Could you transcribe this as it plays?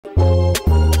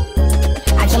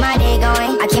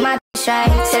keep my straight.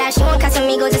 Said that she won't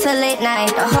Casamigos, just a late night.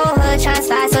 The whole hood tryna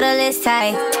slide, so the list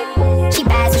tight. She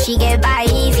bad, so she get by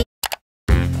easy.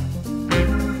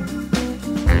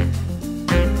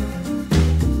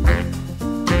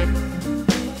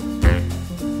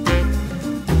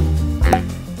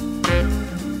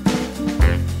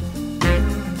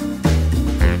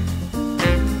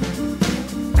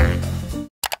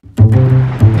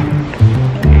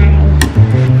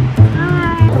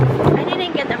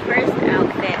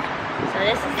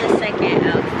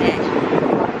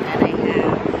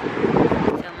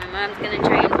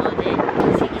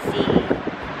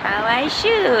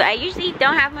 I usually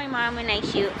don't have my mom when I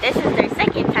shoot. This is their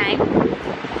second time,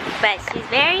 but she's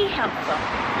very helpful.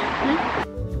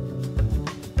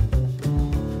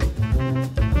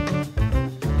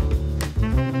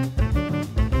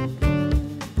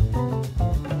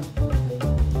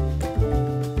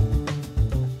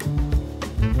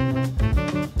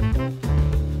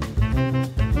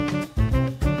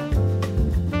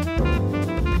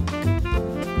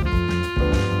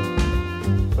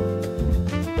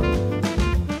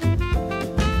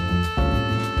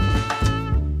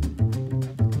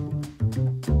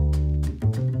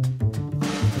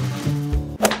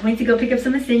 Went to go pick up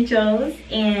some essentials,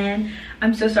 and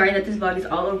I'm so sorry that this vlog is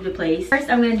all over the place. First,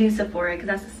 I'm gonna do Sephora because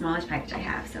that's the smallest package I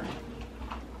have. So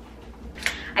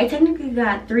I technically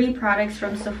got 3 products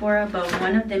from Sephora, but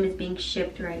one of them is being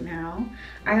shipped right now.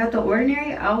 I got the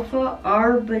Ordinary Alpha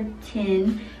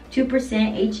Arbutin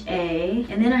 2% HA,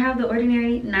 and then I have the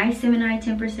Ordinary Niacinamide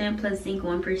 10% plus zinc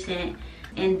 1%,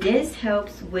 and this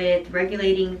helps with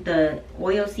regulating the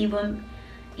oil sebum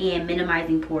and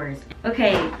minimizing pores.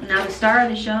 Okay, now the star of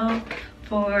the show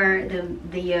for the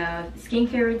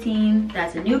skincare routine,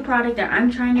 that's a new product that I'm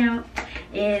trying out,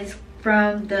 is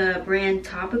from the brand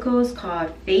Topicals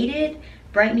called Faded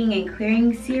Brightening and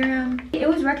Clearing Serum. It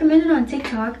was recommended on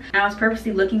TikTok, and I was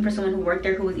purposely looking for someone who worked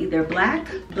there who was either black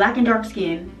and dark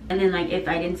skin, and then like if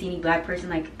I didn't see any black person,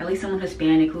 like at least someone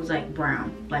Hispanic who's like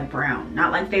brown,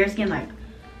 not like fair skin,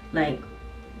 like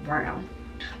brown.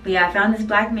 But yeah, I found this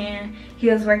black man. He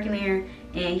was working there,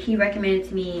 and he recommended it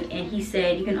to me, and he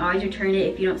said you can always return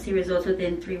it if you don't see results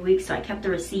within 3 weeks. So I kept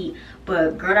the receipt,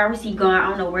 but girl, that receipt gone. I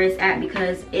don't know where it's at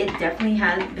because it definitely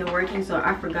has been working, so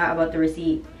I forgot about the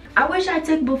receipt. I wish I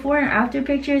took before and after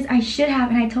pictures. I should have,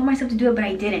 and I told myself to do it, but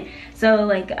I didn't. So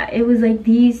like it was like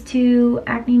these 2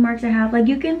 acne marks I have, like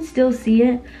you can still see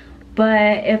it,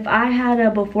 but if I had a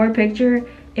before picture,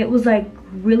 it was like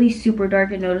really super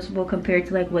dark and noticeable compared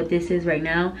to like what this is right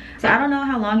now. So I don't know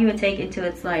how long it would take until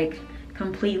it's like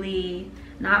completely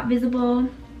not visible,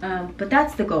 but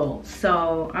that's the goal.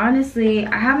 So honestly,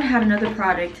 I haven't had another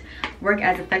product work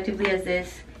as effectively as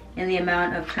this in the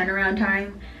amount of turnaround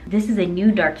time. This is a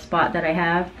new dark spot that I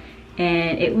have,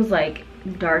 and it was like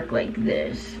dark like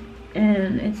this,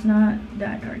 and it's not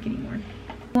that dark anymore.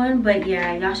 But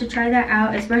yeah, y'all should try that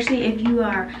out, especially if you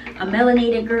are a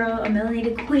melanated girl, a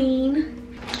melanated queen.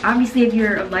 Obviously if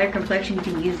you're of lighter complexion, you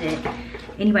can use it,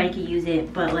 anybody can use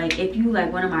it, but like if you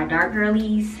like one of my dark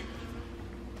girlies,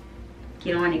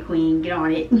 get on it, queen, get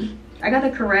on it. I got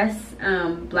the Caress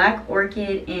Black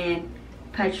Orchid and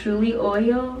Patchouli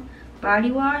Oil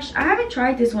body wash. I haven't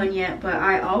tried this one yet, but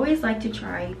I always like to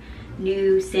try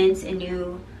new scents and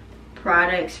new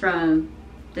products from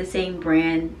the same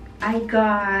brand. I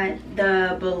got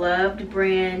the beloved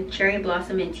brand Cherry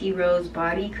Blossom and Tea Rose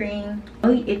body cream.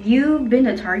 Oh, if you've been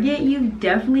to Target, you've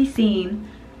definitely seen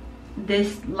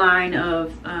this line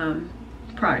of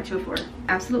products before.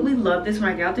 Absolutely love this. When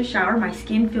I get out the shower, my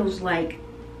skin feels like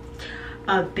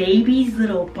a baby's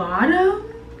little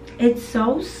bottom. It's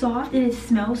so soft and it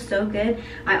smells so good.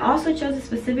 I also chose a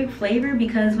specific flavor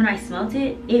because when I smelled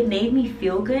it, it made me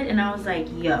feel good, and I was like,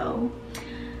 yo,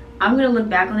 I'm gonna look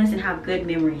back on this and have good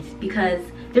memories, because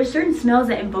there's certain smells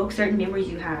that invoke certain memories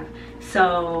you have.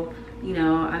 So, you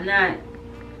know, I'm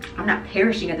not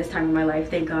perishing at this time in my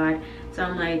life, thank God. So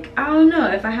I'm like, I don't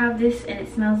know, if I have this and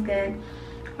it smells good,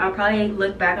 I'll probably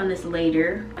look back on this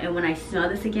later, and when I smell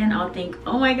this again, I'll think,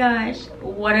 oh my gosh,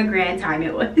 what a grand time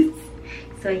it was.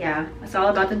 So yeah, it's all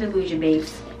about the delusion,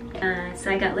 babes.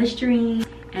 So I got Listerine,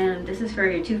 and this is for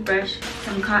your toothbrush,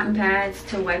 some cotton pads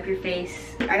to wipe your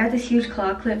face. I got this huge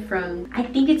claw clip from, I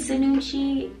think it's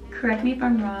Sanucci, correct me if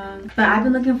I'm wrong, but I've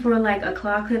been looking for like a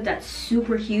claw clip that's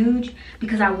super huge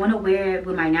because I want to wear it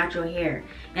with my natural hair.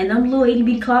 And them little itty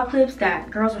bitty claw clips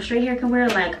that girls with straight hair can wear,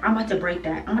 like, I'm about to break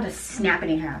that. I'm about to snap it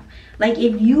in half. Like,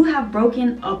 if you have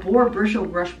broken a boar bristle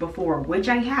brush before, which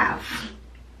I have,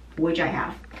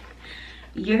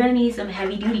 you're gonna need some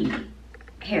heavy duty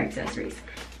hair accessories.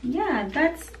 Yeah,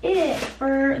 that's it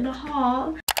for the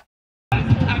haul.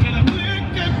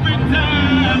 Hey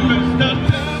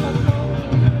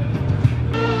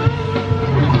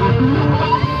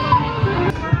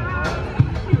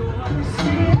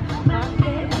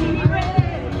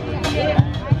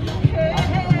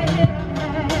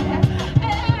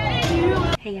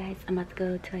guys, I'm about to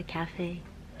go to a cafe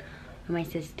with my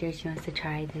sister. She wants to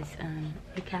try this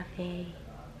new cafe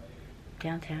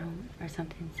downtown or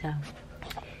something, so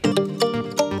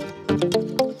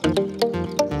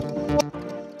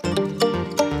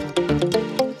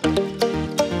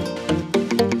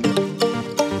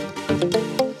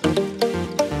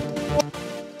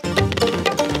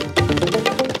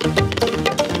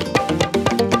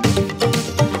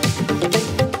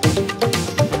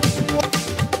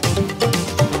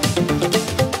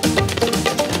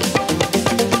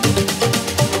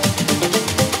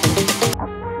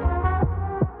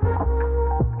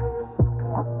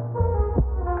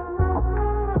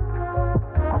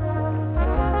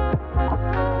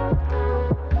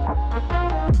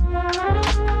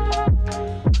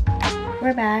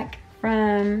we're back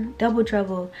from Double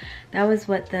Trouble. That was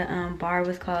what the bar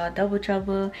was called, Double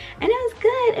Trouble, and it was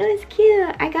good. It was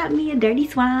cute. I got me a dirty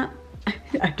swamp.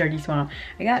 A dirty swamp.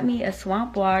 I got me a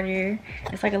swamp water.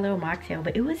 It's like a little mocktail,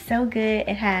 but it was so good.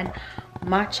 It had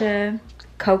matcha,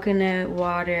 coconut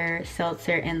water,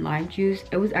 seltzer, and lime juice.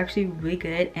 It was actually really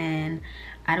good, and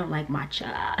I don't like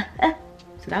matcha.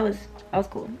 So that was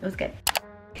cool. It was good.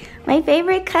 My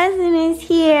favorite cousin is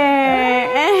here.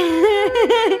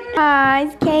 Aw,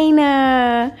 it's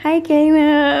Kana. Hi,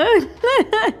 Kana.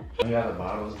 You got the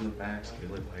bottles in the back, so they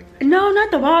look like that. No,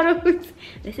 not the bottles.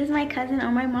 This is my cousin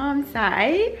on my mom's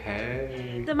side.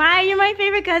 Hey. Samaya, you're my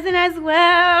favorite cousin as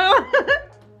well.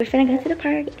 We're finna go to the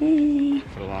park.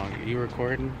 For long. You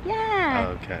recording?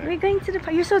 Yeah. Okay. We're going to the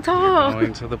park. You're so tall. You're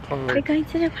going to the park. We're going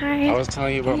to the park. I was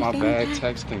telling you about my bad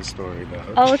texting story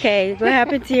though. Oh, okay. What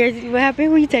happened to yours? What happened?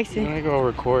 Who you You texting? wanna go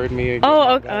record me again?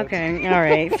 Oh, okay. All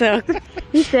right. So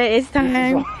he said it's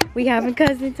time. We having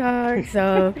cousin talk.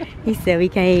 So he said we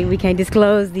can't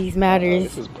disclose these matters.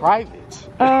 This is private.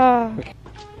 Oh.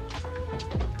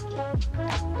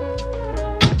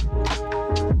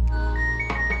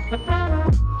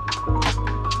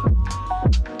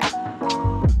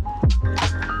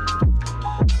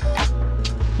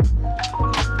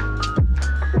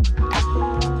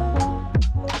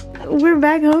 We're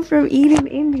back home from eating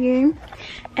Indian,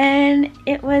 and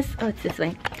it was, oh, it's this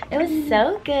way. It was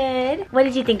so good. What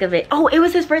did you think of it? Oh, it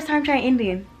was his first time trying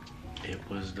Indian. It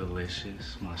was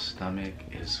delicious. My stomach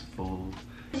is full.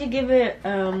 Did you give it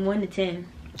 1 to 10?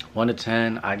 1 to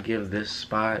 10, I'd give this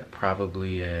spot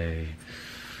probably a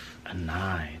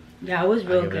 9. Yeah, it was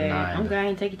real give it a good. 9. I'm glad I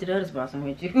didn't take you to the other spots I'm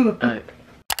with you. Good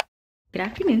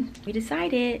afternoon. We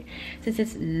decided, since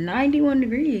it's 91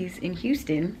 degrees in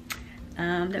Houston,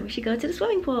 that we should go to the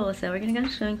swimming pool. So we're gonna go to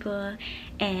the swimming pool,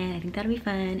 and I think that'll be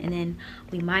fun. And then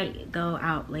we might go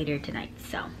out later tonight.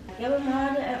 So give them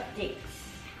all the updates.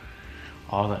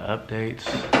 All the updates.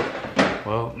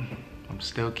 Well, I'm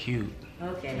still cute.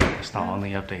 Okay. It's the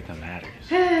only update that matters.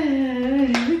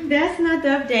 That's not the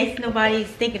updates nobody's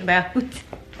thinking about.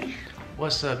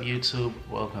 What's up, YouTube?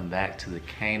 Welcome back to the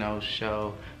Kano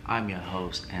Show. I'm your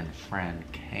host and friend,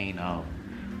 Kano.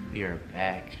 We are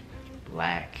back,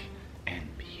 black and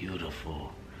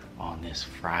beautiful, on this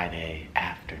Friday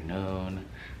afternoon.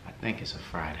 I think it's a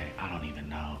Friday, I don't even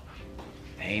know.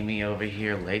 Amy over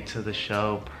here, late to the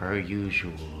show, per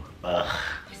usual. Ugh.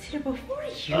 I was here before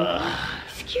you.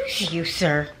 Excuse you,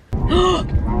 sir.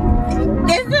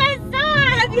 This is my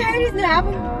song. Have you heard his new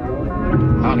album? I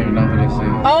don't even know who this is.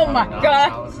 Oh my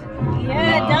gosh. God.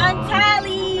 Yeah, Don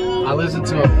Tarie. I listened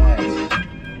to it once.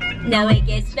 No, it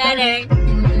gets better.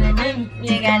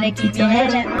 You gotta keep your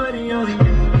head up.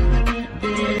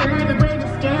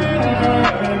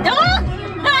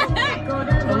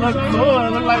 It look cool. It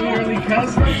look like we're really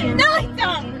cousins. No, I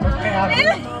don't.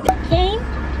 Kane?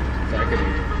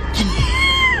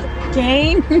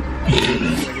 Kane?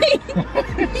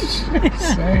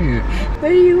 Say it. What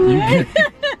do you want?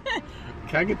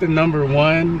 Can I get the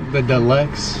 #1, the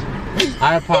deluxe?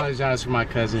 I apologize for my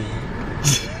cousin.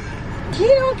 You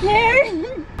don't care.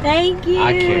 Thank you.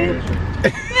 I care.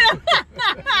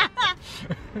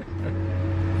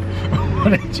 What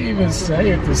did you even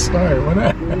say at the start? What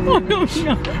happened? I don't know. He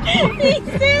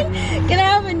said, can I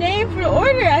have a name for the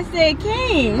order? I said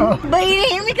Kane. Oh. But he didn't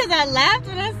hear me because I laughed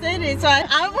when I said it. So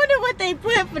I wonder what they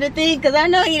put for the thing, because I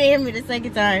know he didn't hear me the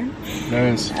second time.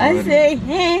 That's I funny. said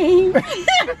Kane.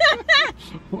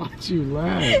 Why'd you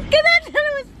laugh? Because I thought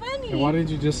it was funny. And why didn't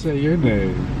you just say your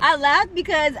name? I laughed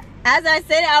because as I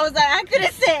said it, I was like, I could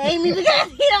have said Amy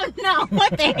because he don't know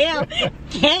what the hell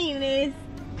Kane is.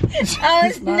 It's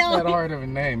not that hard of a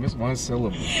name. It's one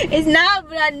syllable. It's not,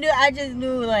 but I just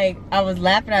knew, like, I was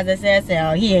laughing as I said,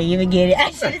 oh, he ain't even get it.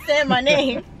 I should have said my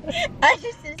name. I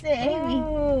just should have said Amy.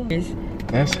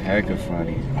 That's hecka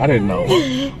funny. I didn't know.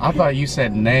 I thought you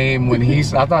said name when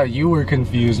I thought you were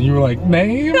confused and you were like,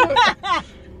 name?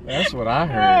 That's what I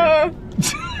heard.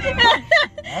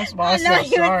 That's why I said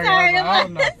sorry. I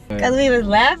don't know. Because we was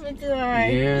laughing too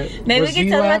hard. Yeah. Maybe we can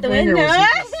tell him at the window.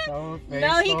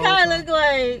 No, he kind of looked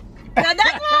like. Now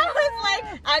that's why I was like,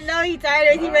 I know he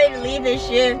tired. He ready to leave his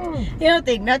shift. He don't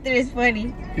think nothing is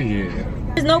funny. Yeah.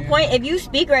 There's no point. If you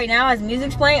speak right now as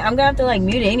music's playing, I'm gonna have to like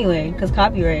mute it anyway, cause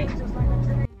copyright.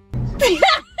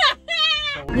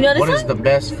 You know, what is the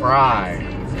best fry?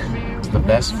 The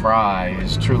best fry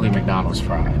is truly McDonald's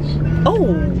fries.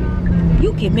 Oh,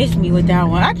 you can miss me with that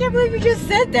one. I can't believe you just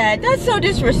said that. That's so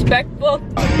disrespectful.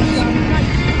 What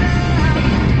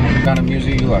kind of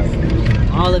music you like?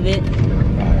 All of it.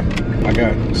 I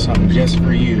got something just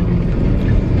for you.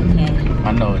 Okay.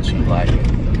 I know what you like. I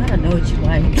don't know what you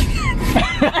like.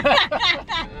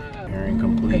 You're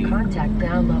incomplete. The contact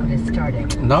download is starting.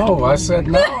 No, I said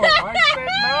no. I said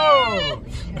no.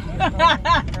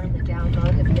 Turn the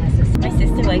download if necessary. My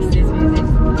sister likes this music.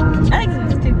 I like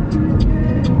this music too.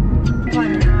 I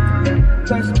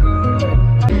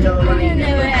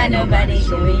never had nobody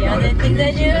show me all the things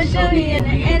that you show me,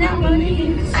 and I'm on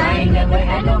you. I ain't never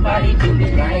had nobody do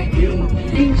me like you.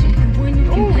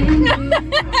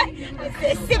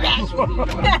 Sit back.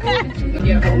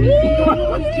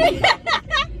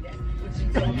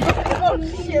 Oh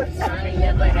shit.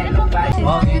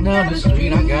 Walking down the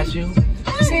street, I got you.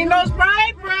 Seen those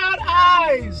bright brown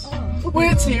eyes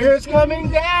with tears coming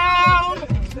down.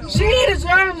 She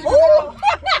deserves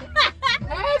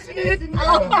it.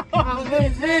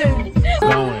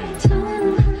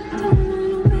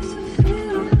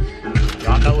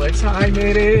 Y'all know what time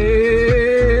it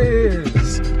is.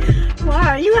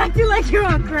 Wow, you acting like you're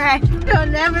on crack. You'll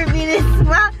never be this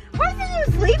wild. Why did you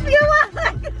sleep a lot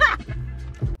like that?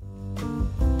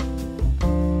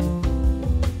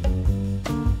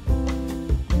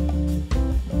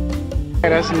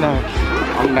 That's enough.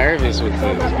 I'm nervous with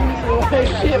this.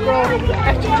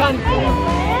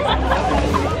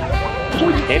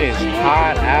 It is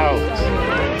hot out.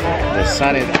 The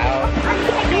sun is out.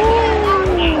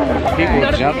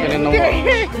 People jumping in the water.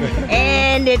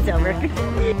 And it's over.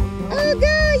 Oh,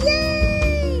 go, yay!